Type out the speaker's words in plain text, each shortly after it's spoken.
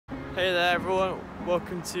Hey there everyone,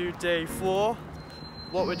 welcome to day 4.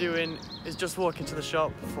 What we're doing is just walking to the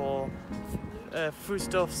shop for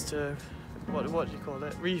foodstuffs to, what do you call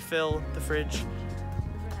it, refill the fridge.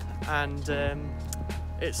 And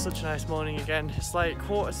it's such a nice morning again. It's like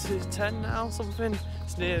 9:45 now, something.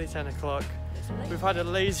 It's nearly 10 o'clock. We've had a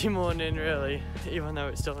lazy morning really, even though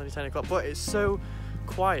it's still only 10 o'clock, but it's so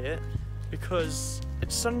quiet because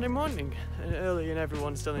it's Sunday morning and early and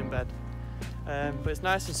everyone's still in bed. But it's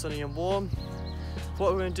nice and sunny and warm.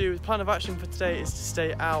 What we're going to do, the plan of action for today is to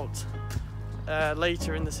stay out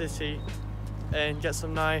later in the city and get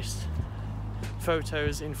some nice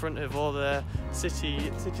photos in front of all the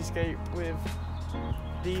cityscape with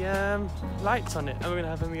the lights on it, and we're going to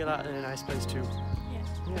have a meal out in a nice place too.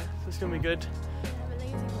 Yeah, so it's going to be good. We have a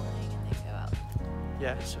lazy morning and then go out.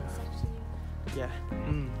 Yeah, so yeah.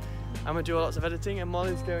 I'm going to do lots of editing, and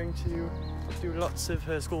Molly's going to do lots of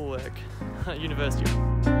her schoolwork at university.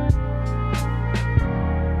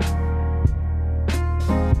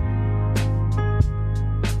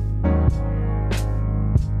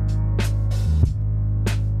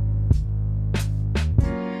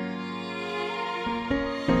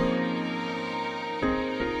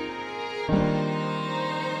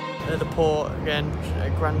 The port again,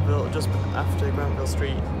 at Granville, just after Granville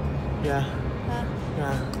Street. Yeah.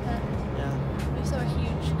 Yeah. We saw a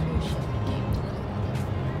huge cruise ship and came to look at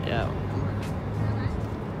it. Yeah.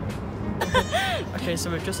 Okay, so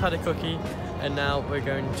we've just had a cookie and now we're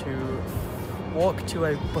going to walk to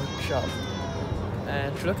a book shop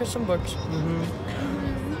to look at some books.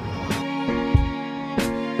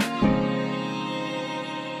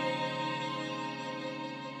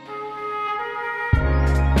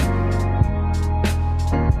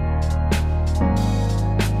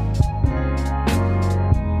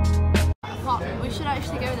 We should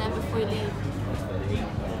actually go there before we leave.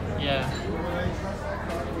 Yeah.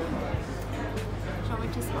 Shall we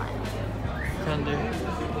just smile? Can do.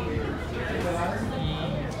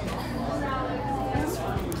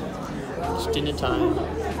 It's dinner time.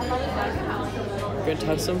 We're going to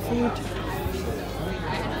have some food.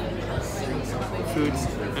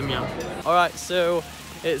 Alright, so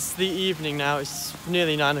it's the evening now. It's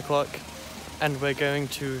nearly 9 o'clock and we're going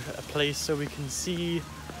to a place so we can see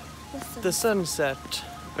the sunset,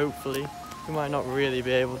 hopefully. We might not really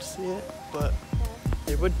be able to see it, but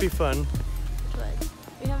it would be fun. But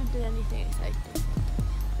we haven't done anything exciting.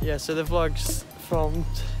 Yeah, so the vlog's filmed.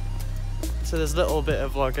 So there's a little bit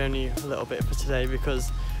of vlog, only a little bit for today because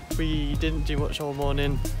we didn't do much all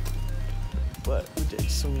morning. But we did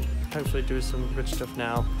hopefully do some good stuff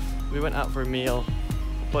now. We went out for a meal,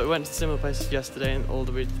 but we went to similar places yesterday and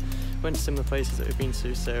we went to similar places that we've been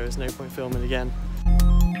to, so there's no point filming again.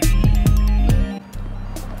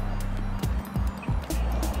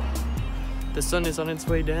 The sun is on its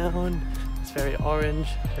way down. It's very orange.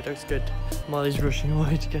 It looks good. Molly's rushing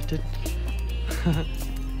away to get it.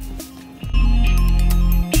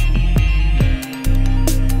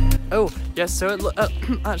 Oh, yes, so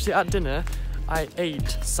actually at dinner, I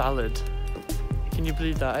ate salad. Can you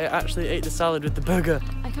believe that? I actually ate the salad with the burger.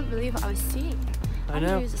 I can't believe what I was seeing. I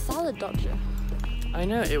know. He was a salad dodger. I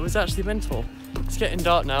know, it was actually mental. It's getting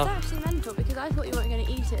dark now. It's actually mental because I thought you weren't going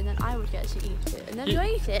to eat it and then I would get to eat it. And then you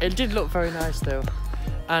ate it. It did look very nice though.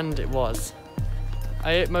 And it was.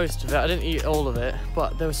 I ate most of it. I didn't eat all of it,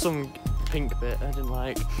 but there was some pink bit I didn't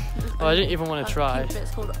like. Oh, I didn't even want to try. Pink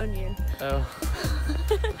bit's called onion. Oh.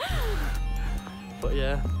 But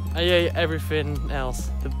yeah, I ate everything else.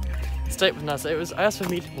 The steak was nice. I asked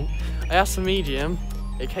for medium.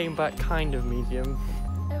 It came back kind of medium.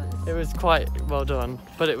 It was quite well done,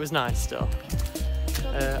 but it was nice still.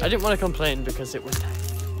 I didn't want to complain because it was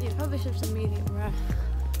nice. You probably should have done medium rare.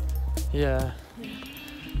 Yeah.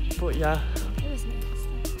 But yeah. It was nice.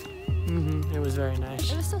 It was very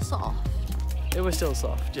nice. It was still soft. It was still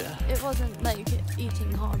soft, yeah. It wasn't like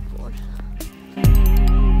eating cardboard.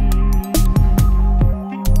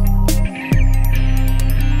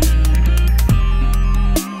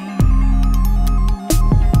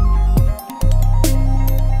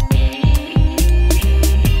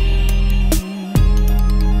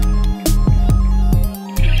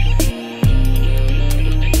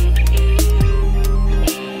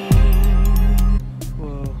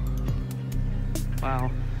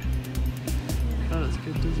 Wow. Oh, that's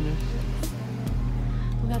good, doesn't it?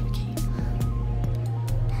 We got a key.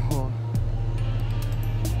 Oh.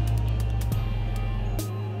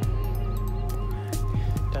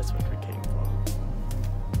 That's what we came for.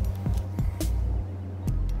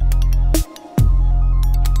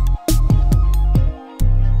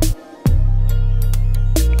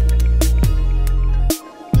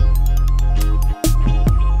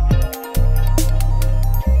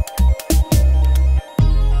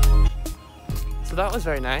 that was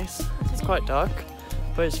very nice. It's quite dark,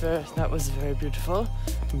 but that was very beautiful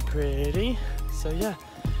and pretty. So yeah,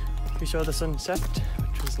 we saw the sunset,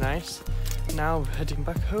 which was nice. Now we're heading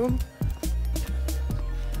back home,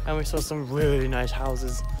 and we saw some really nice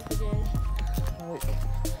houses. We did.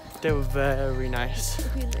 Like, they were very nice.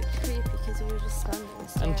 We looked creepy because we were just standing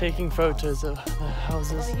And taking photos of the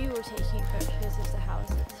houses. Well, you were taking photos of the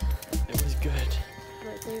houses. It was good.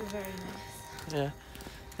 But they were very nice. Yeah.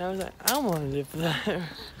 And I was like, I want to live there.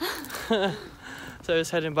 So I was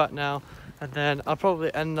heading back now, and then I'll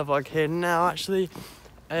probably end the vlog here now actually.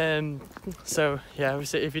 So yeah,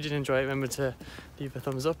 obviously if you did enjoy it, remember to leave a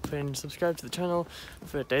thumbs up and subscribe to the channel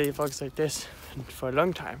for daily vlogs like this and for a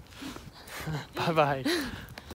long time. Bye bye.